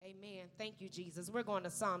Thank you, Jesus. We're going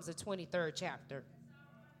to Psalms, the 23rd chapter.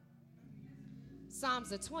 Psalms,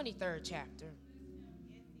 the 23rd chapter.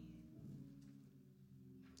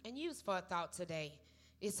 And use for a thought today,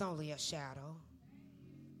 it's only a shadow.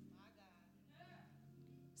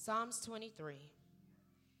 Psalms 23.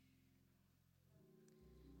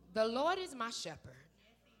 The Lord is my shepherd.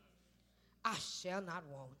 I shall not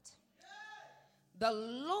want. The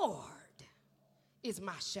Lord is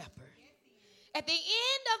my shepherd. At the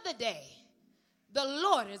end of the day, the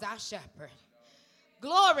Lord is our shepherd.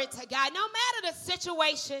 Glory to God. No matter the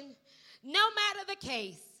situation, no matter the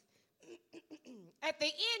case, at the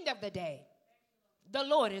end of the day, the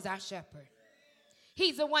Lord is our shepherd.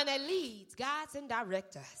 He's the one that leads, guides, and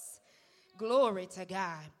directs us. Glory to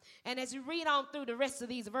God. And as you read on through the rest of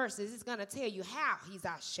these verses, it's going to tell you how he's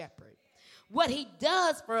our shepherd, what he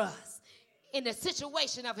does for us in the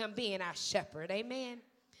situation of him being our shepherd. Amen.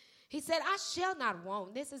 He said, I shall not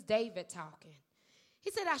want. This is David talking. He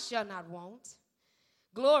said, I shall not want.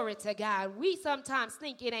 Glory to God. We sometimes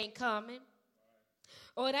think it ain't coming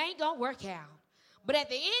or it ain't going to work out. But at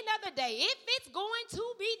the end of the day, if it's going to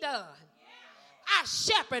be done, our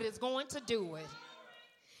shepherd is going to do it.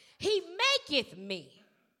 He maketh me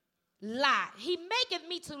lie. He maketh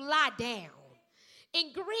me to lie down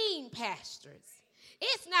in green pastures.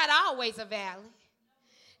 It's not always a valley.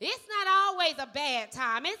 It's not always a bad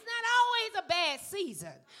time. It's not always a bad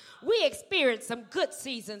season. We experience some good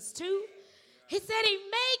seasons too. He said he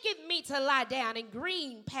maketh me to lie down in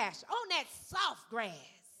green pasture, on that soft grass,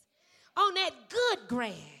 on that good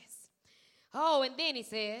grass. Oh, and then he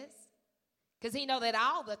says, because he know that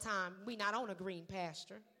all the time we not on a green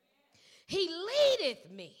pasture. He leadeth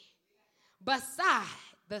me beside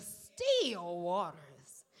the still waters.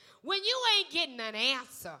 When you ain't getting an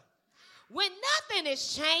answer, when nothing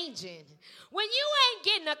is changing, when you ain't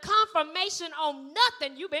getting a confirmation on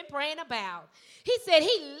nothing you've been praying about, he said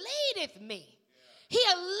he leadeth me.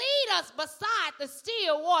 He'll lead us beside the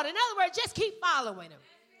still water. In other words, just keep following him.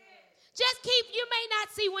 Just keep, you may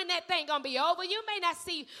not see when that thing going to be over. You may not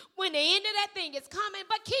see when the end of that thing is coming,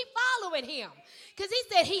 but keep following him. Because he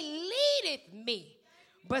said he leadeth me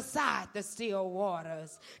beside the still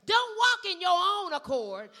waters. Don't walk in your own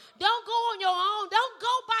accord. Don't go on your own. Don't go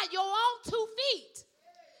by your own 2 feet.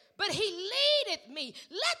 But he leadeth me.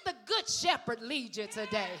 Let the good shepherd lead you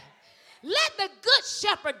today. Let the good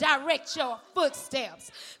shepherd direct your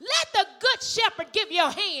footsteps. Let the good shepherd give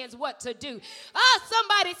your hands what to do.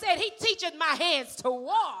 Somebody said he teacheth my hands to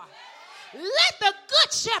war. Let the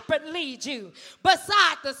good shepherd lead you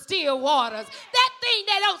beside the still waters. That thing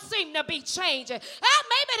that don't seem to be changing.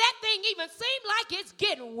 Maybe that thing even seems like it's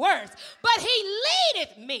getting worse. But he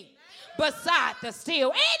leadeth me beside the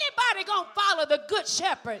still. Anybody gonna follow the good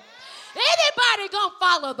shepherd? Anybody gonna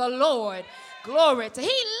follow the Lord? Glory to. He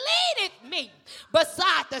leadeth me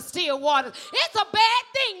beside the still waters. It's a bad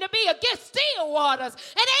thing to be against still waters.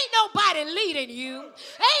 And ain't nobody leading you.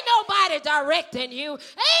 Ain't nobody directing you.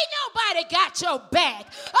 Ain't nobody got your back.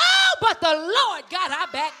 Oh, but the Lord got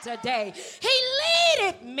our back today. He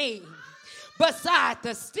leadeth me beside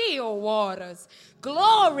the still waters.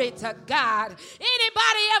 Glory to God.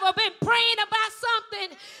 Anybody ever been praying about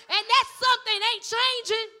something and that something ain't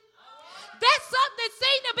changing? That something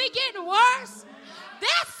seemed to be getting worse.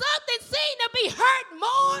 That something seemed to be hurting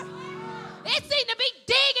more. It seemed to be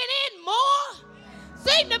digging in more.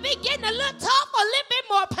 Seemed to be getting a little tough, a little bit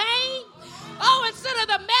more pain. Oh, instead of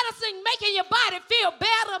the medicine making your body feel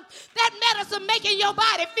better, that medicine making your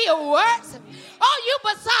body feel worse. Oh, you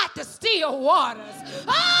beside the still waters.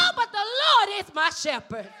 Oh, but the Lord is my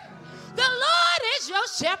shepherd. The Lord is your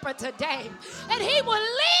shepherd today, and he will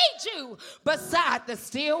lead you beside the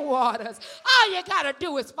still waters. All you got to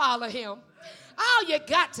do is follow him. All you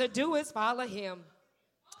got to do is follow him.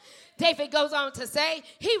 David goes on to say,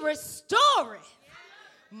 he restoreth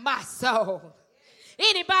my soul.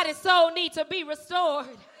 Anybody's soul need to be restored.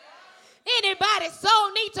 Anybody's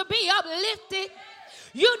soul need to be uplifted.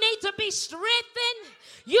 You need to be strengthened.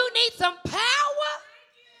 You need some power.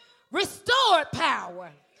 Restored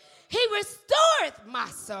power. He restoreth my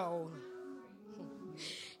soul.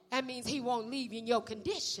 That means he won't leave you in your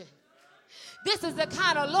condition. This is the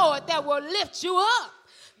kind of Lord that will lift you up,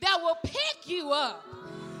 that will pick you up.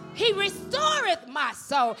 He restoreth my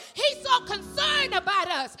soul. He's so concerned about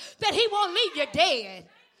us that he won't leave you dead.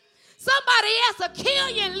 Somebody else will kill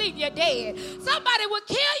you and leave you dead. Somebody will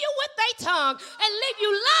kill you with their tongue and leave you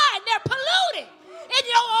lying there polluted in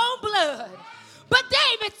your own blood. But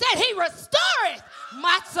David said he restoreth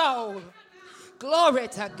my soul. Glory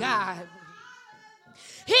to God.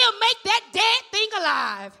 He'll make that dead thing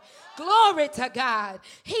alive. Glory to God.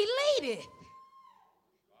 He leadeth.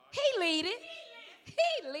 He leadeth.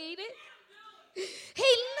 He leadeth.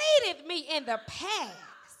 He leadeth me in the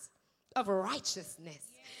paths of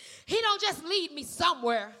righteousness. He don't just lead me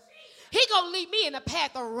somewhere. He gonna lead me in the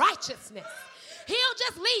path of righteousness. He don't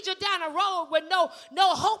just lead you down a road with no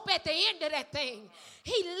hope at the end of that thing.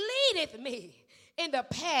 He leadeth me in the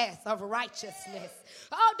path of righteousness.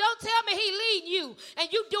 Oh, don't tell me he lead you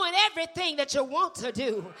and you doing everything that you want to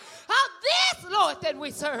do. Oh, this Lord that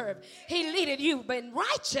we serve, he leadeth you in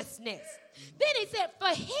righteousness. Then he said, for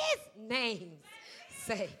his name's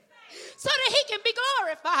sake, so that he can be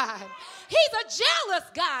glorified. He's a jealous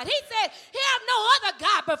God. He said he have no other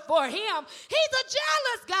God before him. He's a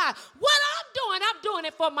jealous God. What I'm doing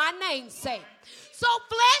it for my name's sake. So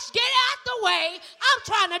flesh, get out the way. I'm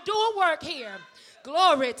trying to do a work here.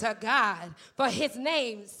 Glory to God. For his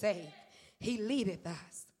name's sake, he leadeth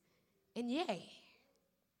us. And yea,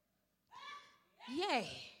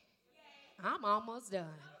 I'm almost done.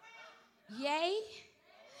 Yea,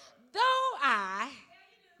 though I,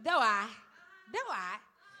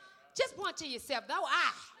 just point to yourself, though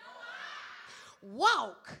I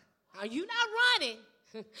walk, are you not running?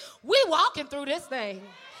 We walking through this thing.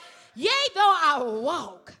 Yea, though I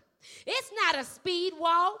walk, it's not a speed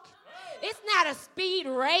walk. It's not a speed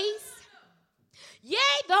race. Yea,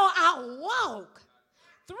 though I walk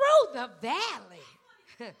through the valley.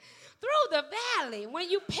 Through the valley. When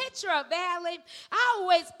you picture a valley, I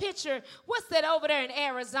always picture, what's that over there in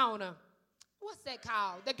Arizona? What's that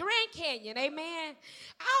called? The Grand Canyon, amen?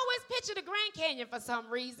 I always picture the Grand Canyon for some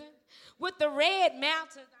reason with the red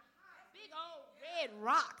mountains, big old red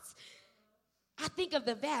rocks. I think of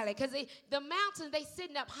the valley because the mountains, they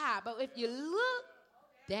sitting up high, but if you look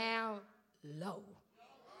down low,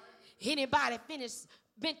 anybody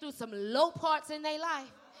been through some low parts in their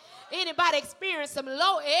life? Anybody experienced some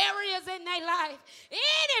low areas in their life?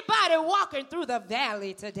 Anybody walking through the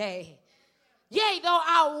valley today? Yea, though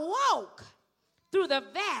I walk through the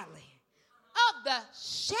valley of the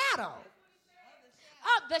shadow,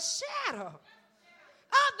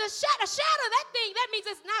 shadow, that thing, that means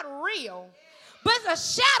it's not real, but it's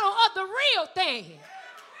a shadow of the real thing.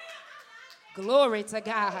 Glory to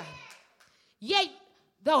God. Yea,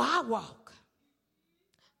 though I walk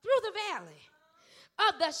through the valley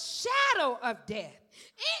of the shadow of death.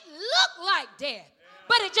 It looked like death,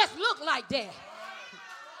 but it just looked like death.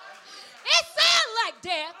 It sounded like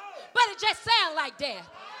death, but it just sounded like death.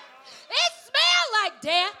 It smelled like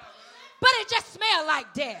death, but it just smelled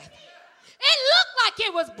like death. It looked like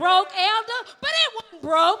it was broke, elder, but it wasn't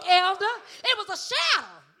broke, elder. It was a shadow.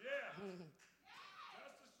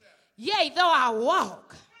 Yea, though I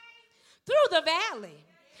walk through the valley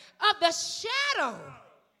of the shadow.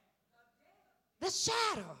 The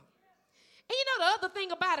shadow. And you know the other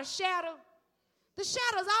thing about a shadow? The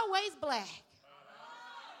shadow's always black.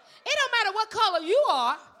 It don't matter what color you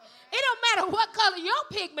are. It don't matter what color your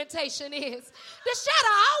pigmentation is. The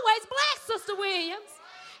shadow always black, Sister Williams.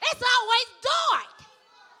 It's always dark.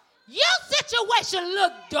 Your situation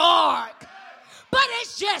look dark, but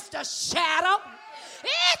it's just a shadow.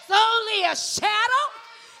 It's only a shadow.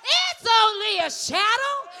 It's only a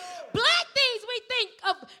shadow. Black things we think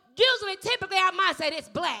of, usually, typically our mindset is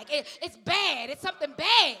black. It's bad. It's something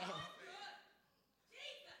bad.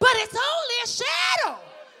 But it's only a shadow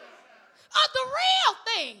of the real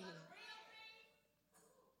thing.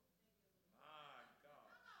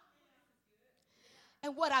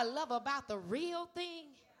 And what I love about the real thing,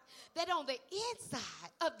 that on the inside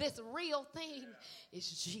of this real thing is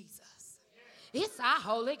Jesus. It's our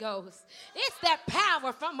Holy Ghost. It's that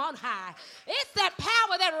power from on high. It's that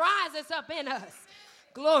power that rises up in us.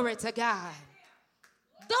 Glory to God.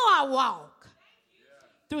 Though I walk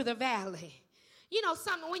through the valley. You know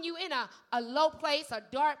something, when you're in a low place, a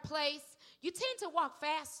dark place, you tend to walk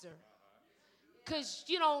faster because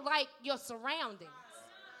you don't like your surroundings.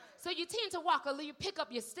 So you tend to walk a little, you pick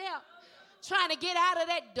up your step, trying to get out of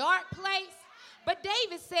that dark place. But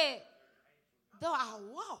David said, though I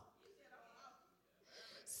walk.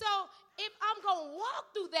 So if I'm going to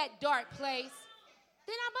walk through that dark place,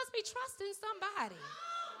 then I must be trusting somebody.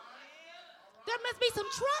 There must be some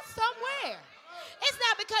trust somewhere. It's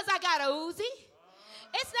not because I got a Uzi.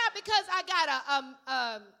 It's not because I got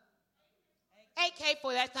a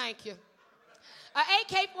AK-47, thank you. An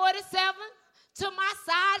AK-47 to my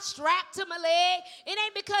side, strapped to my leg. It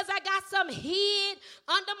ain't because I got some hid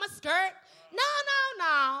under my skirt.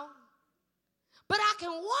 No. But I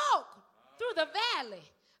can walk through the valley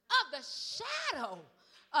of the shadow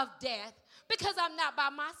of death because I'm not by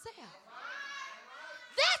myself.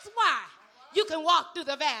 That's why you can walk through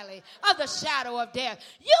the valley of the shadow of death.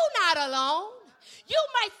 You're not alone. You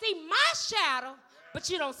might see my shadow, but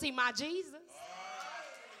you don't see my Jesus.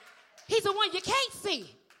 He's the one you can't see.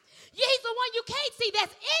 He's the one you can't see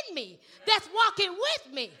that's in me, that's walking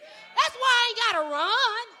with me. That's why I ain't got to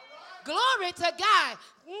run. Glory to God.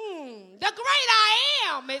 The great I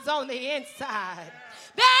am is on the inside.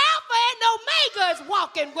 The Alpha and Omega is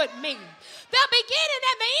walking with me. The beginning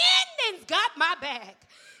and the ending's got my back.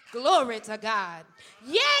 Glory to God.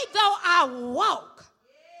 Yea, though I walk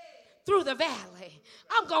through the valley,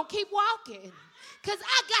 I'm going to keep walking because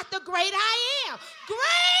I got the great I am.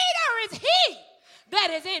 Greater is he that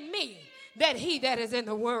is in me than he that is in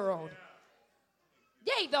the world.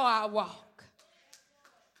 Yea, though I walk.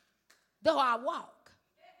 Though I walk.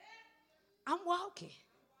 I'm walking.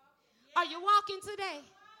 Are you walking today?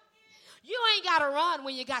 You ain't got to run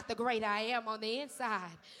when you got the great I am on the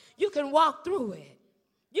inside. You can walk through it.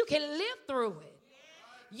 You can live through it.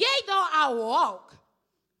 Yea, though I walk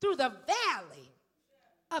through the valley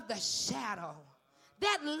of the shadow,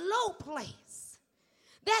 that low place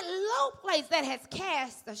that has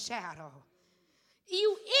cast a shadow.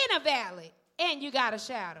 You in a valley and you got a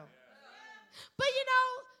shadow. But you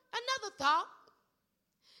know, another thought,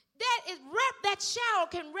 that shadow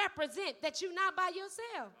can represent that you're not by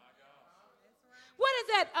yourself. What is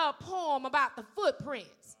that poem about the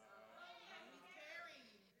footprints?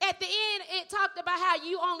 At the end, it talked about how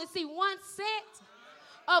you only see one set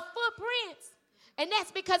of footprints, and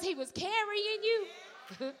that's because he was carrying you.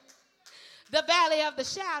 The valley of the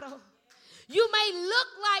shadow. You may look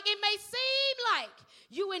like, it may seem like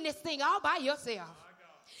you in this thing all by yourself.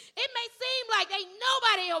 It may seem like ain't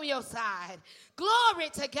nobody on your side. Glory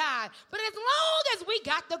to God. But as long as we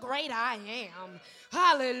got the great I am,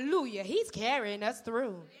 hallelujah, he's carrying us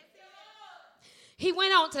through. He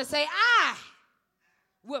went on to say, I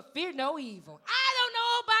will fear no evil. I don't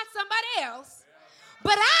know about somebody else,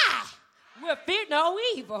 but I will fear no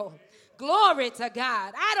evil. Glory to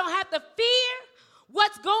God. I don't have to fear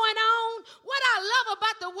what's going on. What I love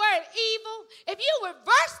about the word evil, if you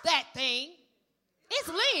reverse that thing, it's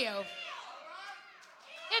live.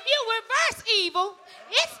 If you reverse evil,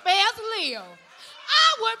 it spells live.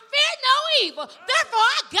 I would fear no evil. Therefore,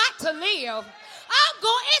 I got to live.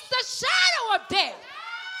 It's the shadow of death.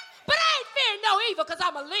 But I ain't fearing no evil because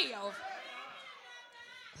I'm going to live.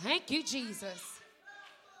 Thank you, Jesus.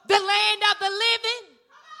 The land of the living.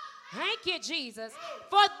 Thank you, Jesus.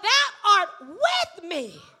 For thou art with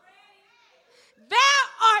me.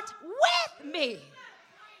 Thou art with me.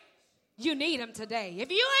 You need him today.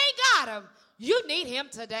 If you ain't got him, you need him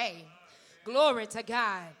today. Glory to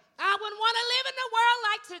God. I wouldn't want to live in the world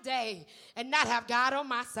like today and not have God on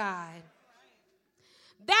my side.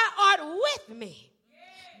 Thou art with me.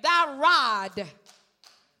 Thy rod and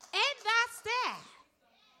thy staff,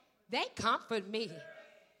 they comfort me.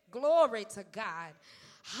 Glory to God.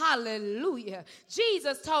 Hallelujah.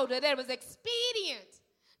 Jesus told her that it was expedient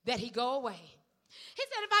that he go away. He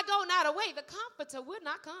said, if I go not away, the comforter will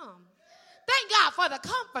not come. Thank God for the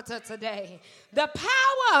comforter today. The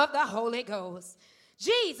power of the Holy Ghost.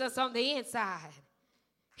 Jesus on the inside.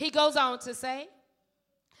 He goes on to say,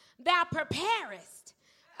 thou preparest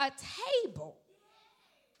a table.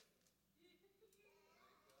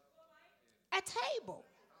 A table.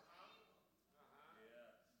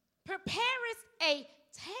 Preparest a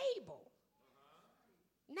table.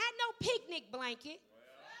 Not no picnic blanket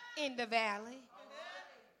in the valley,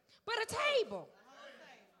 but a table.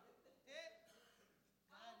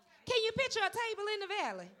 Can you picture a table in the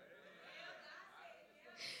valley?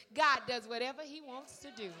 God does whatever he wants to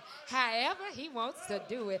do, however he wants to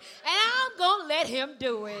do it. And I'm going to let him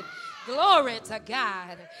do it. Glory to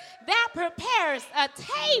God. That prepares a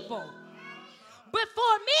table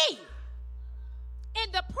before me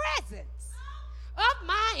in the presence of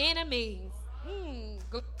my enemies.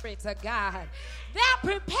 Glory to God. Thou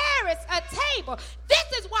preparest a table.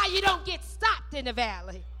 This is why you don't get stopped in the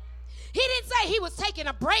valley. He didn't say he was taking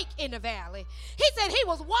a break in the valley. He said he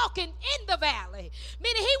was walking in the valley.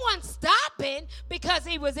 Meaning he wasn't stopping because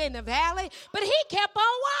he was in the valley, but he kept on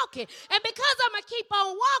walking. And because I'm going to keep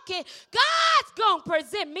on walking, God's going to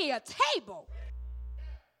present me a table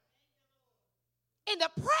in the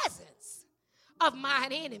presence of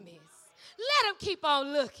mine enemies. Let him keep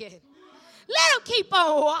on looking. Let him keep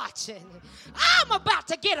on watching. I'm about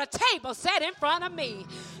to get a table set in front of me.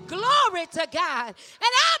 Glory to God. And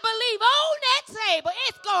I believe on that table,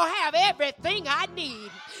 it's going to have everything I need.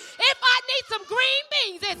 If I need some green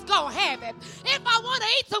beans, it's going to have it. If I want to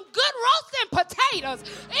eat some good roasted potatoes,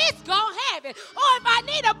 it's going to have it. Or if I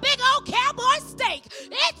need a big old cowboy steak,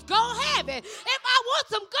 it's going to have it. If I want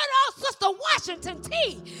some good old Sister Washington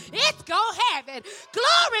tea, it's going to have it.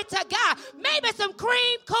 Glory to God. Maybe some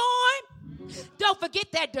cream corn. Don't forget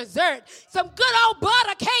dessert, some good old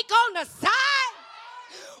butter cake on the side.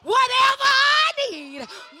 Whatever I need,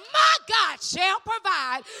 my God shall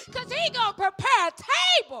provide, because he going to prepare a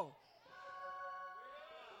table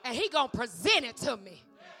and he going to present it to me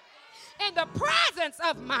in the presence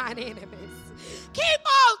of mine enemies. Keep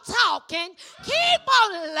on talking, keep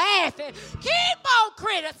on laughing, keep on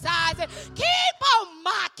criticizing, keep on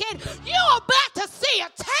mocking. You're about to see a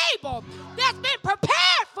table that's been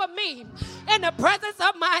prepared for me in the presence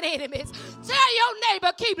of mine enemies. Tell your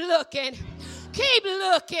neighbor, keep looking. Keep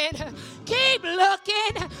looking. Keep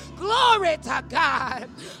looking. Glory to God.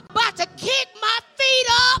 About to kick my feet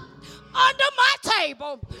up under my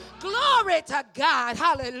table. Glory to God.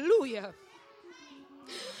 Hallelujah.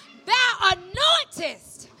 Thou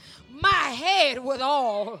anointest my head with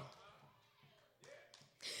oil.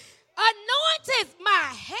 Anointest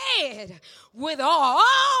my head with oil.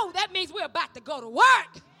 Oh, that means we're about to go to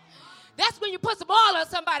work. That's when you put some oil on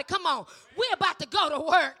somebody. Come on. We're about to go to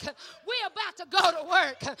work. We're about to go to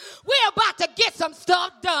work. We're about to get some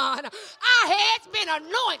stuff done. Our head's been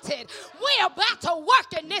anointed. We're about to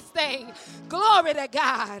work in this thing. Glory to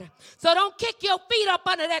God. So don't kick your feet up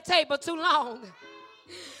under that table too long.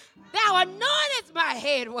 Thou anointest my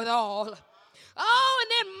head with oil. Oh,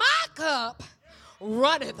 and then my cup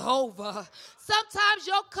runneth over. Sometimes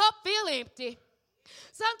your cup feel empty.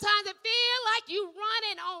 Sometimes it feel like you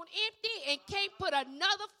running on empty and can't put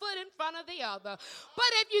another foot in front of the other. But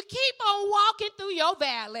if you keep on walking through your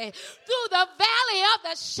valley, through the valley of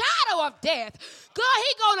the shadow of death, God,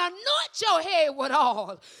 he gonna anoint your head with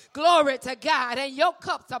oil. Glory to God. And your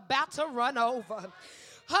cup's about to run over.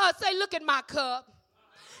 Say, look at my cup.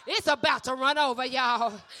 It's about to run over,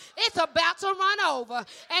 y'all. It's about to run over.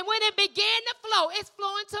 And when it began to flow, it's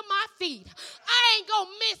flowing to my feet. I ain't going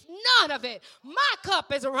to miss none of it. My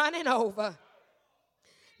cup is running over.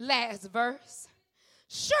 Last verse.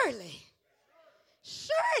 Surely,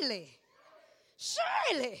 surely,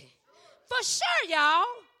 surely, for sure, y'all,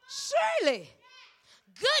 surely,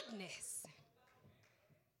 goodness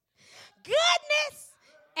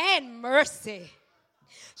and mercy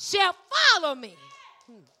shall follow me.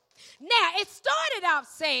 Now, it started out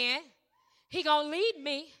saying, he going to lead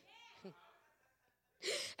me.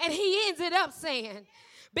 And he ends it up saying,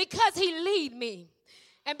 because he lead me,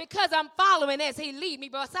 and because I'm following as he lead me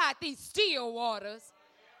beside these still waters,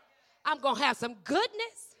 I'm going to have some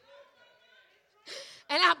goodness,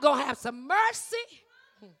 and I'm going to have some mercy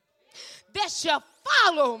that shall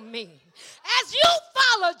follow me. As you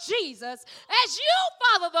follow Jesus, as you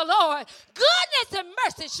follow the Lord, goodness and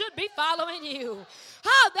mercy should be following you.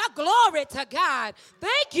 Oh, that glory to God.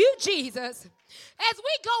 Thank you, Jesus. As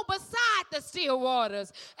we go beside the still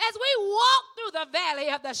waters, as we walk through the valley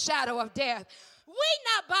of the shadow of death, we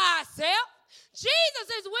not by ourselves.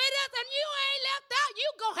 Jesus is with us, and you ain't left out.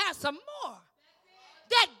 You going to have some more.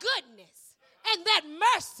 That goodness and that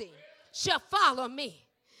mercy shall follow me.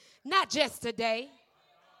 Not just today,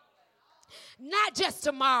 not just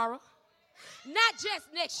tomorrow, not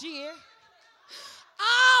just next year.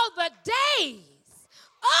 All the days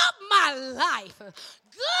of my life,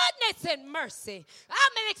 goodness and mercy.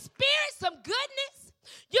 I'm going to experience some goodness.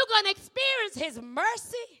 You're going to experience his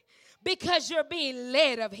mercy because you're being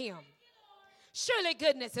led of him. Surely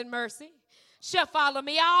goodness and mercy shall follow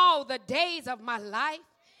me all the days of my life,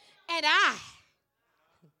 and I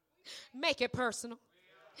make it personal.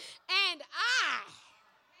 And I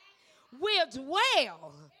will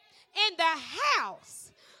dwell in the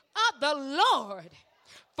house of the Lord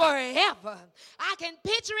forever. I can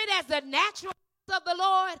picture it as the natural of the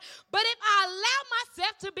Lord, but if I allow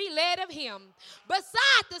myself to be led of him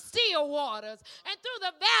beside the still waters and through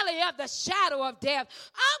the valley of the shadow of death,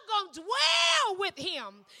 I'm going to dwell with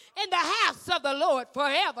him in the house of the Lord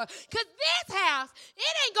forever, because this house,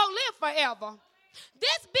 it ain't going to live forever.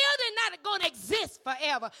 This building not going to exist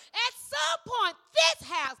forever. At some point, this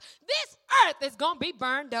house, this earth is going to be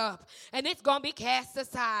burned up and it's going to be cast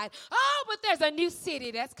aside. Oh, but there's a new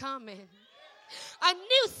city that's coming. A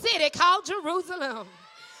new city called Jerusalem.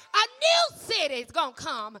 A new city is going to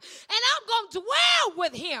come, and I'm going to dwell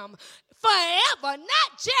with him forever.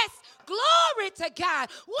 Not just glory to God.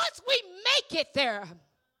 Once we make it there,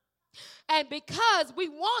 and because we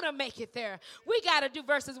want to make it there, we got to do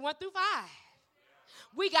verses 1 through 5.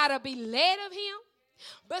 We got to be led of him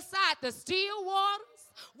beside the still waters.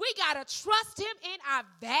 We got to trust him in our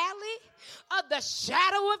valley of the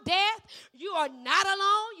shadow of death. You are not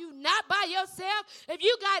alone. You're not by yourself. If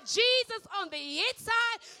you got Jesus on the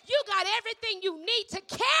inside, you got everything you need to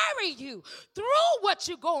carry you through what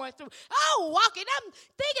you're going through. Oh, walking. I'm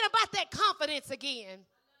thinking about that confidence again.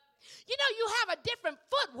 You know, you have a different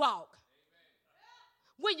foot walk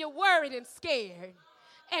when you're worried and scared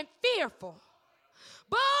and fearful.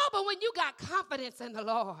 But when you got confidence in the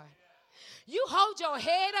Lord, you hold your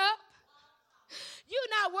head up.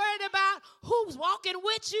 You're not worried about who's walking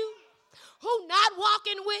with you, who not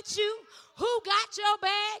walking with you, who got your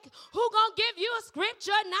back, who gonna give you a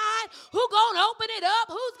scripture or not, who gonna open it up,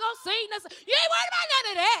 who's gonna sing this. You ain't worried about none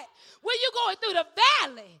of that. When you're going through the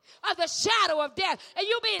valley of the shadow of death and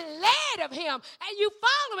you're being led of him and you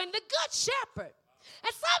following the good shepherd.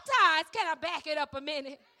 And sometimes, can I back it up a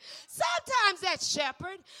minute? Sometimes that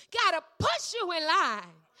shepherd got to push you in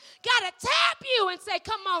line, got to tap you and say,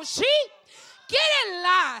 come on, sheep, get in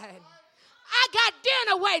line. I got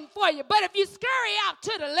dinner waiting for you. But if you scurry out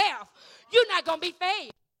to the left, you're not going to be fed.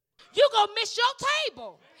 You're going to miss your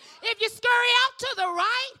table. If you scurry out to the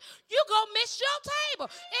right, you're going to miss your table.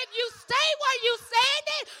 If you stay where you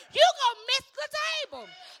standing, you're going to miss the table.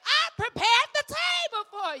 I prepared the table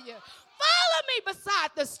for you. Follow me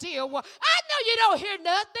beside the still water. I know you don't hear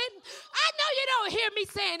nothing. I know you don't hear me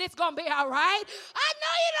saying it's going to be all right. I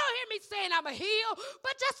know you don't hear me saying I'm a heal,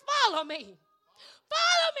 but just follow me.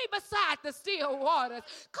 Follow me beside the still waters.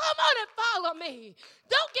 Come on and follow me.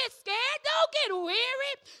 Don't get scared. Don't get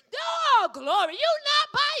weary. Oh, glory. You're not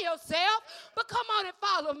by yourself, but come on and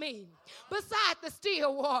follow me beside the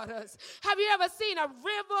still waters. Have you ever seen a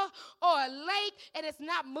river or a lake and it's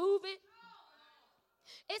not moving?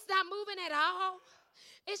 It's not moving at all.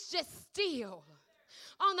 It's just still.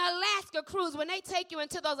 On the Alaska cruise, when they take you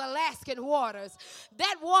into those Alaskan waters,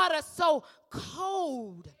 that water's so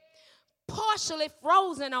cold, partially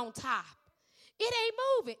frozen on top. It ain't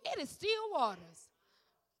moving. It is still waters.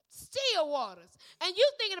 Still waters. And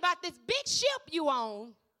you thinking about this big ship you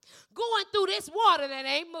own going through this water that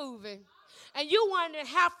ain't moving. And you wondering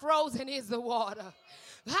how frozen is the water.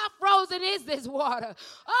 How frozen is this water?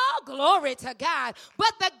 Oh, glory to God.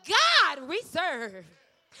 But the God we serve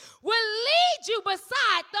will lead you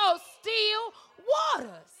beside those still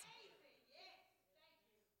waters.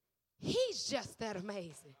 He's just that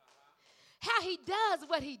amazing. How he does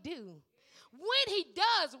what he do. When he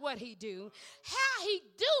does what he do. How he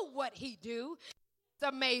do what he do. It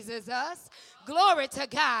amazes us. Glory to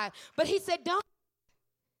God. But he said, don't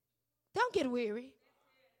get weary.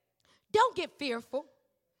 Don't get fearful.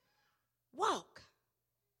 Walk.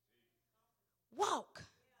 Walk.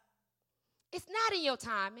 It's not in your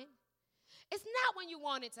timing. It's not when you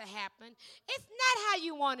want it to happen. It's not how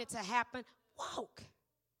you want it to happen. Walk.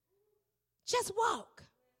 Just walk.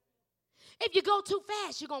 If you go too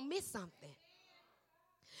fast, you're going to miss something.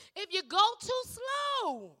 If you go too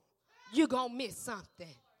slow, you're going to miss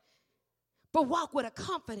something. But walk with a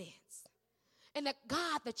confidence in the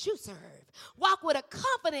God that you serve. Walk with a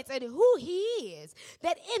confidence in who he is,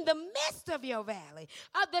 that in the midst of your valley,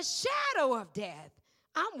 of the shadow of death,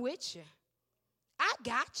 I'm with you. I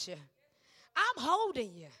got you. I'm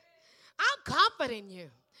holding you. I'm comforting you.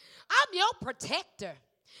 I'm your protector.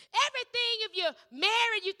 Everything, if you're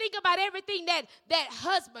married, you think about everything that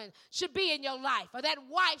husband should be in your life or that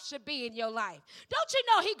wife should be in your life. Don't you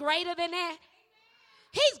know he's greater than that?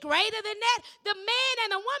 He's greater than that. The man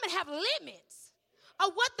and the woman have limits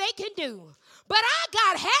of what they can do. But our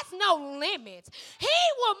God has no limits. He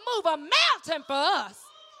will move a mountain for us.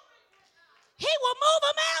 He will move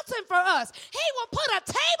a mountain for us. He will put a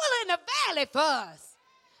table in the valley for us.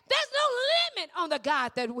 There's no limit on the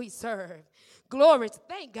God that we serve. Glory.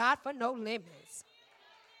 Thank God for no limits.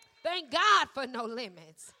 Thank God for no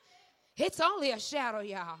limits. It's only a shadow,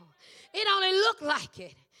 y'all. It only look like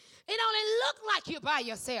it. It only look like you by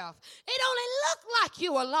yourself. It only look like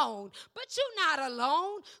you alone. But you're not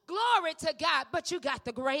alone. Glory to God. But you got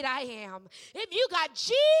the great I am. If you got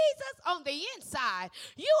Jesus on the inside,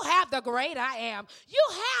 you have the great I am. You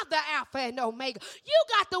have the Alpha and Omega. You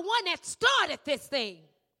got the one that started this thing.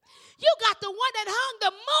 You got the one that hung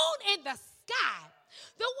the moon in the sky.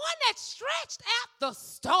 The one that stretched out the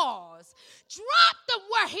stars, dropped them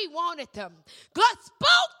where he wanted them. God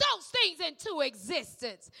spoke those things into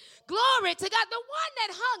existence. Glory to God. The one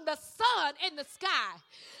that hung the sun in the sky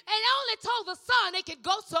and only told the sun it could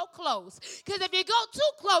go so close. Because if you go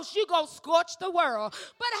too close, you're going to scorch the world.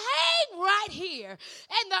 But hang right here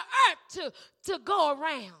and the earth to go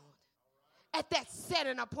around at that set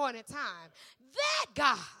and appointed time. That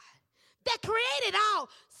God that created all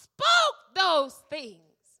spoke those things.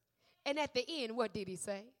 And at the end, what did he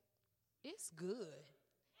say? It's good.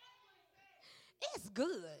 It's good.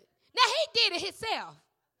 Now, he did it himself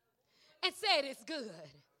and said it's good.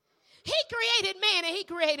 He created man and he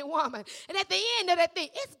created woman. And at the end of that thing,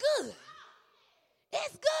 it's good.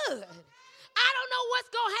 It's good. I don't know what's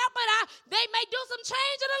going to happen. They may do some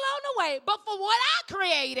changing along the way. But for what I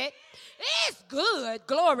created, it's good.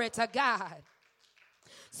 Glory to God.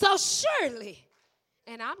 So surely,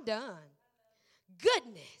 and I'm done,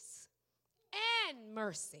 goodness and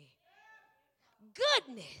mercy.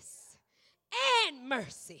 Goodness and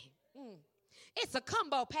mercy. It's a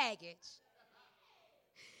combo package.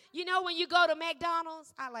 You know, when you go to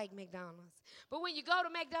McDonald's, I like McDonald's, but when you go to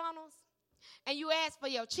McDonald's and you ask for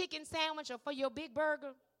your chicken sandwich or for your big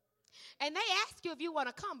burger, and they ask you if you want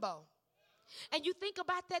a combo, and you think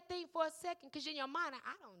about that thing for a second, because in your mind,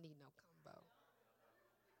 I don't need no combo.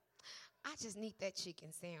 I just need that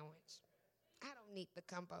chicken sandwich. I don't need the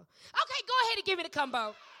combo. Okay, go ahead and give me the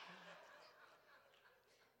combo.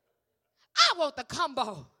 I want the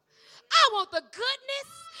combo. I want the goodness.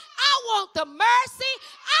 I want the mercy.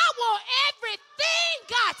 I want everything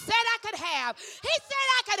God said I could have. He said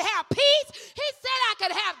I could have peace. He said I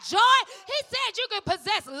could have joy. He said you could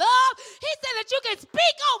possess love. He said that you can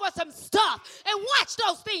speak over some stuff and watch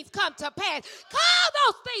those things come to pass. Call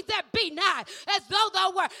those things that be not as though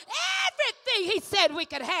they were. Everything he said we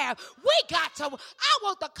could have, we got to. I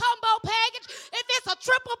want the combo package. If it's a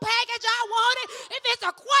triple package, I want it. If it's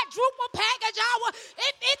a quadruple package, I want it.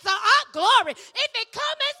 If it's a glory. If it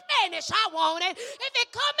come in Spanish, I want it. If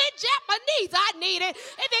it come in Japanese, I need it.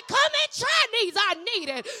 If it come in Chinese, I need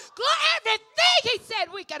it. Everything he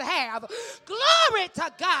said we could have. Glory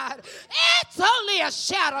to God. It's only a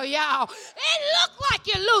shadow, y'all. It look like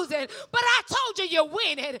you're losing, but I told you you're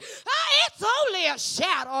winning. It's only a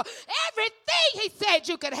shadow. Everything he said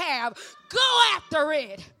you could have, go after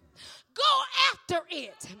it. Go after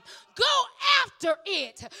it. Go after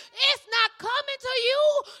it. It's not coming to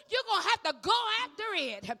you. You're going to have to go after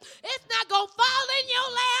it. It's not going to fall in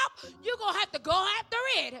your lap. You're going to have to go after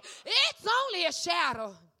it. It's only a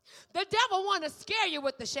shadow. The devil want to scare you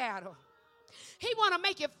with the shadow. He want to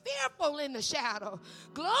make you fearful in the shadow.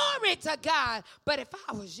 Glory to God. But if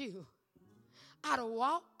I was you, I'd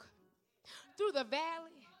walk through the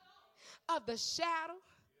valley of the shadow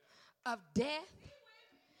of death,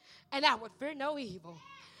 and I would fear no evil,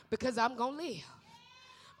 because I'm going to live.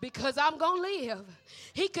 Because I'm going to live.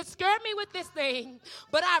 He could scare me with this thing,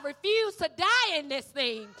 but I refuse to die in this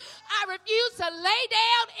thing. I refuse to lay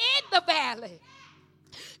down in the valley.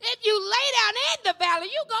 If you lay down in the valley,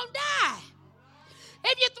 you're going to die.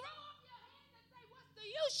 If you throw up your hands and say, what's the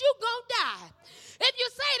use, you're going to die. If you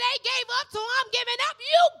say they gave up, so I'm giving up,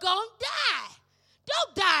 you're going to die.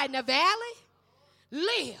 Don't die in the valley.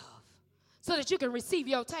 Live so that you can receive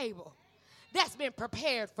your table that's been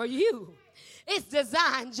prepared for you. It's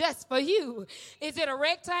designed just for you. Is it a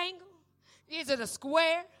rectangle? Is it a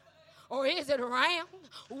square? Or is it round?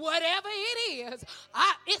 Whatever it is,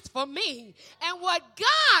 it's for me. And what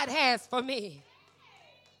God has for me,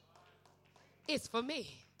 it's for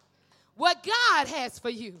me. What God has for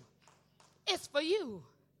you, it's for you.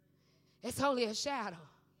 It's only a shadow.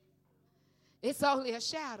 It's only a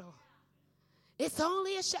shadow. It's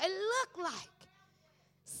only a shadow. It look like,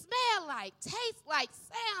 smell like, taste like,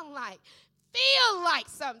 sound like, feel like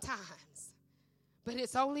sometimes. But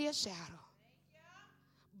it's only a shadow.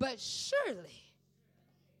 But surely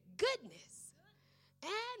goodness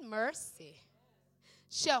and mercy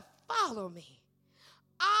shall follow me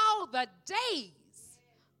all the days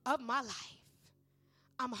of my life.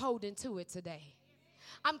 I'm holding to it today.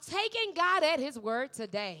 I'm taking God at his word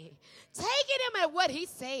today. Taking him at what he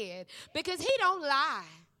said, because he don't lie.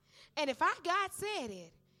 And if our God said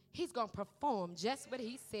it, he's going to perform just what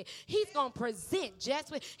he said. He's going to present just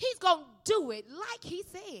what, he's going to do it like he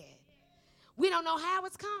said. We don't know how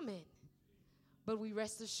it's coming, but we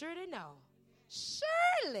rest assured to know.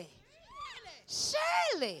 Surely. This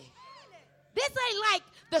ain't like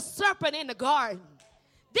the serpent in the garden.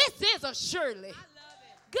 This is a surely.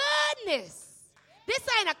 Goodness. This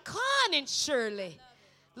ain't a cunning surely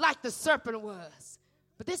like the serpent was.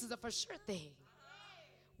 But this is a for sure thing.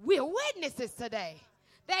 We're witnesses today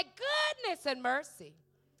that goodness and mercy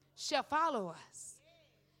shall follow us.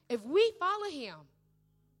 If we follow him,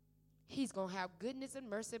 he's going to have goodness and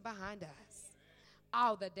mercy behind us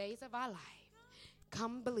all the days of our life.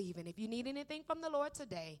 Come believing. If you need anything from the Lord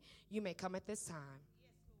today, you may come at this time.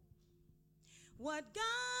 What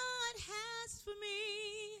God has for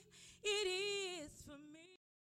me, it is for me.